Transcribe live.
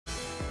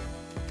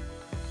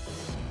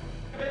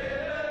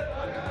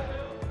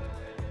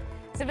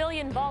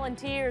Civilian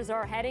volunteers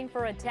are heading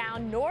for a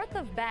town north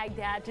of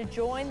Baghdad to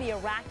join the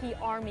Iraqi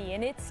army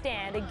in its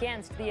stand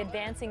against the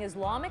advancing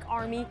Islamic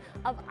army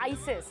of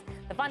ISIS.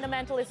 The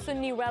fundamentalist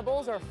Sunni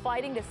rebels are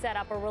fighting to set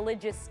up a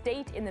religious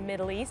state in the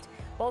Middle East.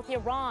 Both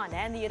Iran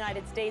and the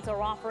United States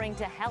are offering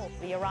to help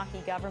the Iraqi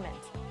government.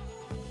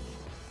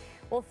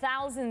 Well,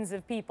 thousands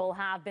of people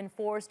have been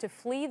forced to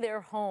flee their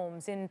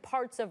homes in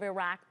parts of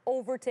Iraq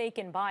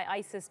overtaken by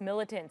ISIS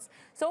militants.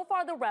 So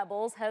far, the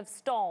rebels have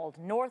stalled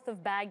north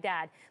of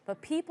Baghdad,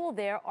 but people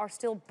there are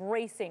still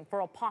bracing for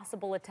a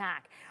possible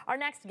attack. Our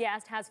next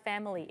guest has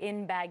family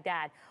in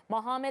Baghdad.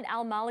 Mohammad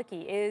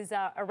Almaleki is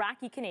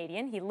Iraqi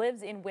Canadian. He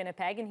lives in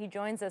Winnipeg, and he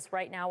joins us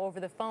right now over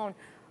the phone.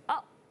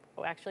 Oh,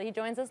 actually, he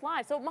joins us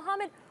live. So,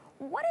 Mohammad,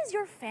 what is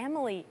your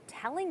family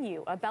telling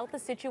you about the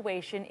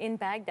situation in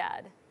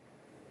Baghdad?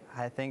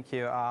 Hi, thank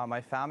you.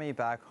 My family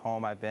back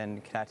home, I've been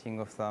connecting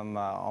with them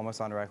almost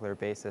on a regular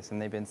basis,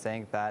 and they've been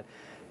saying that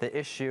the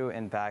issue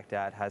in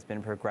Baghdad has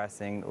been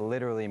progressing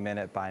literally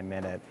minute by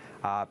minute.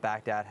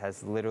 Baghdad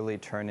has literally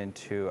turned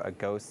into a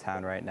ghost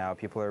town right now.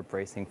 People are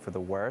bracing for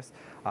the worst.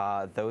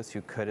 Those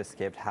who could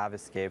escape have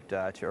escaped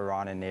to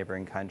Iran and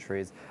neighboring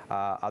countries.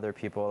 Other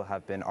people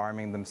have been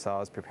arming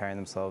themselves, preparing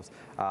themselves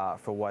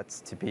for what's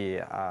to be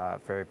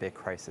a very big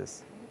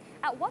crisis.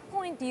 At what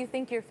point do you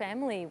think your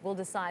family will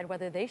decide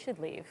whether they should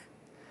leave?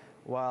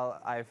 Well,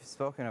 I've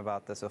spoken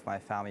about this with my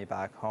family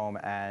back home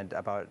and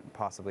about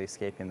possibly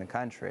escaping the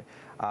country.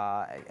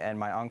 And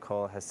my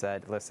uncle has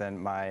said, listen,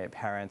 my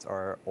parents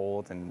are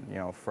old and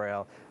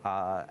frail.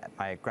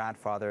 My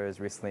grandfather has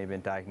recently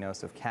been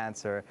diagnosed with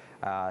cancer,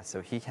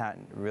 so he can't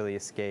really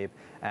escape.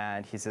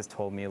 And he's just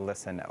told me,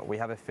 listen, we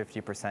have a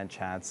 50%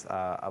 chance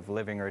of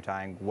living or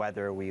dying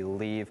whether we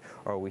leave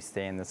or we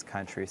stay in this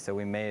country. So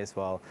we may as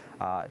well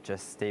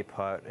just stay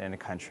put in a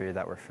country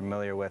that we're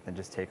familiar with and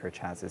just take our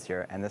chances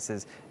here. And this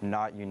is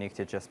not unique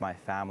to just my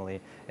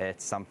family.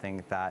 It's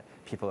something that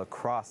people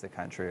across the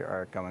country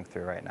are going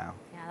through right now.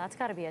 Yeah, that's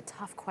got to be a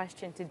tough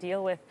question to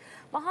deal with.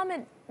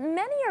 Mohammed,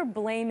 many are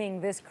blaming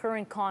this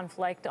current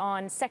conflict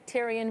on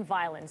sectarian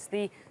violence,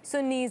 the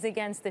Sunnis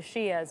against the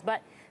Shias,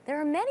 but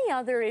there are many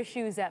other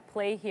issues at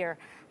play here.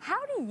 How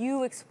do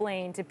you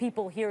explain to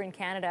people here in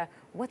Canada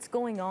what's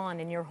going on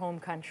in your home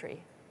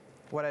country?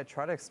 What I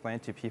try to explain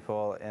to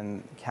people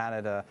in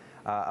Canada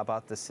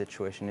about this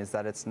situation is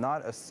that it's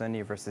not a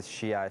Sunni versus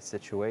Shia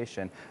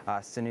situation.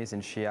 Sunnis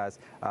and Shias,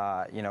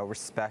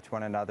 respect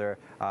one another.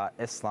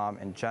 Islam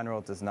in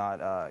general does not,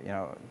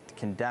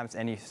 condemns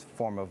any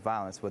form of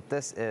violence. What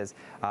this is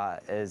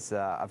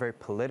a very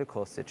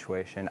political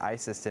situation.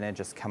 ISIS didn't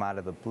just come out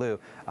of the blue.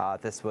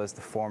 This was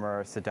the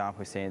former Saddam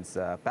Hussein's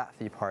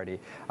Ba'athi party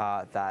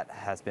that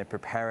has been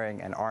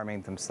preparing and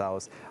arming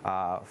themselves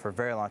for a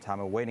very long time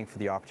and waiting for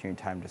the opportune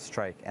time to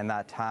strike. And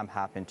that time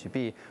happened to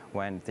be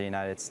when the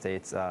United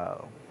States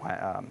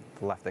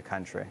left the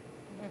country.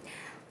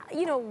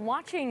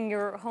 Watching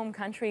your home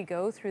country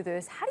go through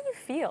this, how do you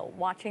feel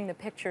watching the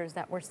pictures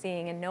that we're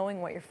seeing and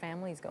knowing what your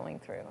family's going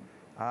through?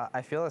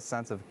 I feel a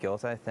sense of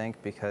guilt, I think,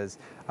 because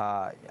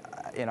I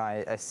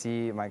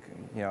see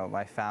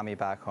my family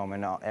back home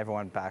and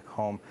everyone back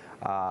home,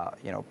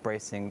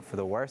 bracing for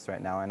the worst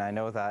right now. And I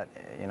know that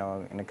in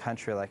a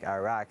country like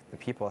Iraq, the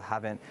people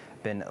haven't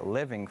been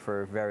living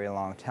for a very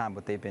long time.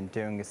 What they've been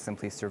doing is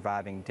simply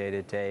surviving day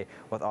to day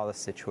with all the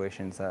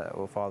situations,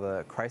 with all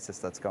the crisis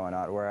that's going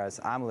on. Whereas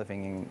I'm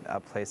living in a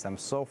place I'm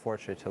so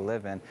fortunate to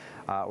live in.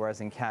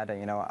 Whereas in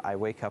Canada, I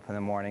wake up in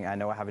the morning, I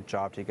know I have a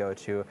job to go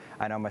to,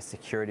 I know my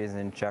security is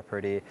in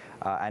jeopardy.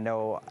 I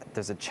know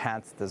there's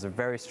a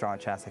very strong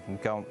chance I can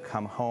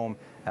come home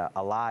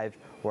alive,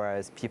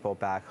 whereas people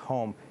back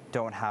home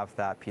don't have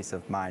that peace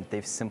of mind.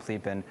 They've simply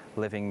been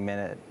living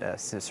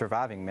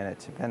surviving minute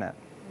to minute.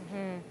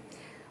 Mm-hmm.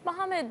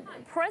 Mohammed,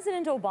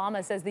 President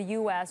Obama says the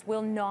U.S.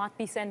 will not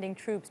be sending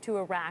troops to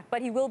Iraq,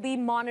 but he will be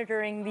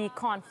monitoring the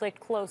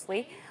conflict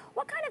closely.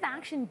 What kind of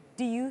action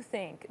do you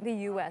think the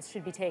U.S.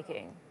 should be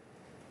taking?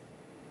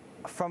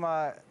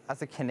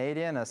 As a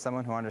Canadian, as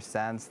someone who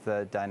understands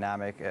the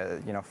dynamic,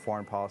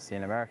 foreign policy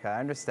in America,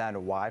 I understand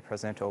why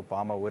President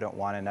Obama wouldn't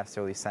want to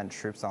necessarily send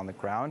troops on the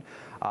ground,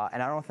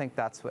 and I don't think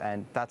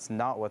that's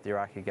not what the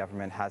Iraqi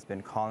government has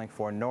been calling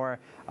for, nor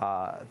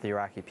the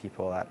Iraqi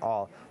people at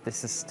all.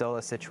 This is still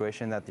a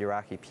situation that the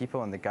Iraqi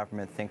people and the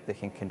government think they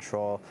can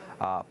control,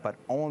 but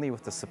only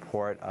with the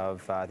support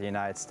of the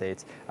United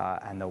States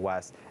and the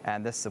West,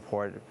 and this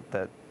support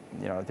that.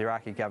 The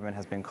Iraqi government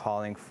has been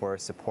calling for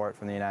support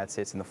from the United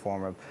States in the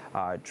form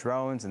of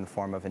drones, in the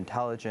form of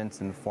intelligence,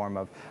 in the form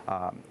of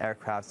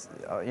aircrafts,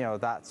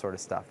 that sort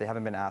of stuff. They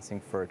haven't been asking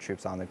for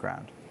troops on the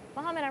ground.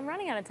 Mohammed, I'm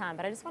running out of time,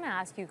 but I just want to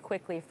ask you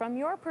quickly, from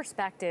your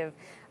perspective,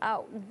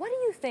 what do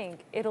you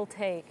think it'll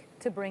take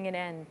to bring an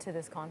end to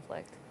this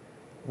conflict?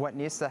 What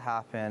needs to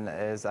happen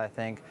is, I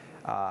think,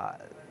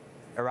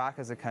 Iraq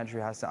as a country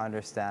has to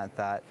understand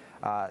that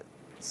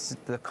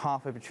the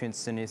conflict between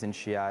Sunnis and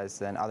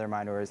Shias and other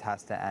minorities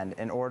has to end.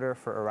 In order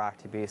for Iraq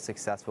to be a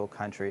successful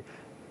country,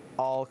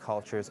 all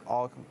cultures,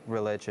 all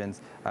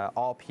religions,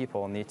 all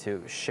people need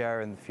to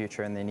share in the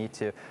future, and they need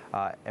to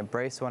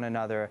embrace one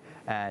another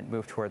and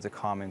move towards a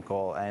common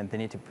goal. And they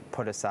need to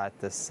put aside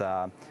this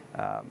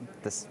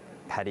this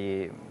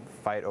petty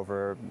fight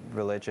over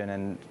religion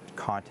and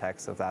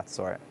context of that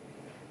sort.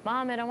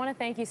 Mohammad, I want to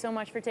thank you so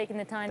much for taking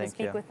the time to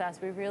speak with us.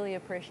 We really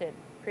appreciate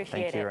it.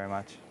 Thank you very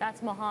much.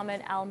 That's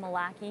Mohammad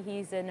Almaleki.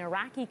 He's an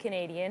Iraqi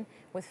Canadian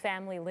with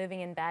family living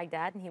in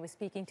Baghdad, and he was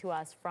speaking to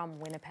us from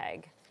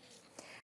Winnipeg.